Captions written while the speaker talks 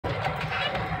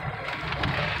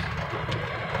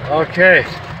Okay.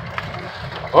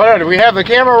 What, did we have the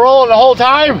camera rolling the whole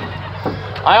time?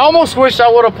 I almost wish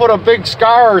I would have put a big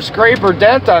scar or scrape or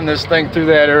dent on this thing through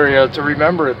that area to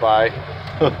remember it by.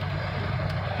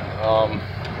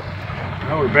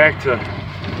 Now we're back to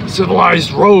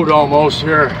civilized road almost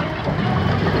here.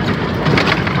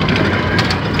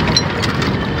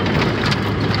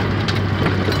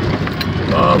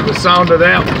 Love the sound of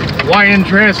that whining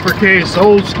transfer case,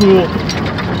 old school.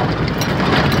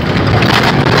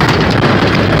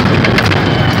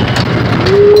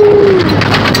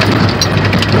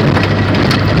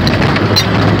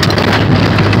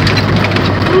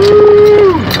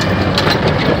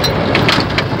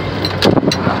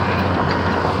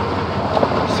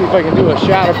 See if I can do a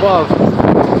shot above.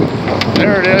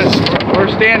 There it is. We're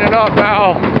standing up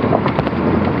now.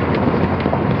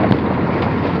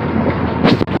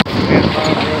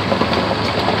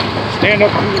 Stand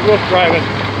up through the roof driving.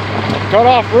 Cut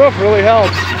off roof really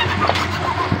helps.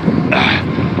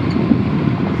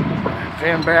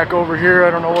 Fan back over here. I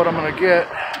don't know what I'm gonna get.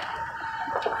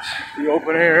 The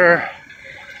open air.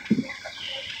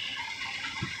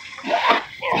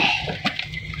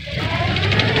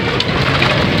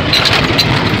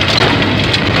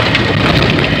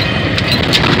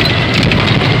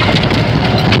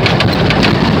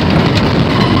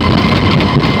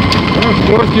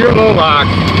 Fourth year Lo-loc.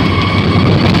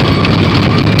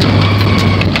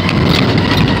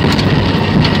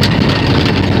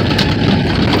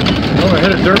 I'm gonna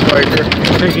hit a dirt bike here.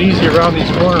 Take it easy around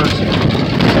these corners.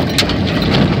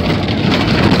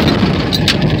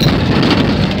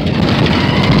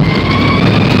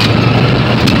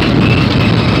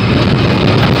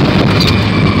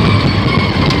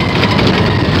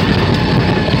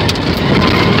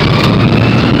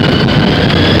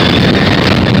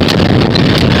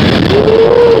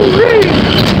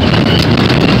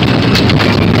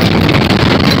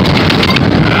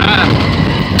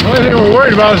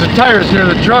 About is the tires here.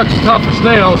 The truck's tough as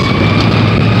nails.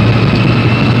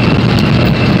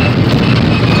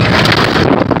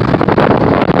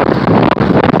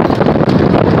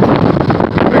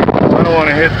 I don't want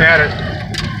to hit that at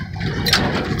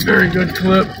very good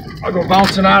clip. I'll go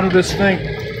bouncing out of this thing.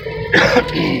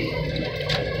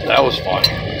 That was fun.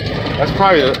 That's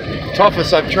probably the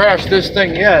toughest I've trashed this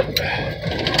thing yet.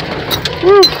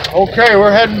 Whew. Okay,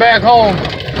 we're heading back home.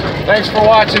 Thanks for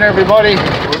watching, everybody.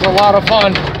 It was a lot of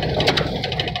fun.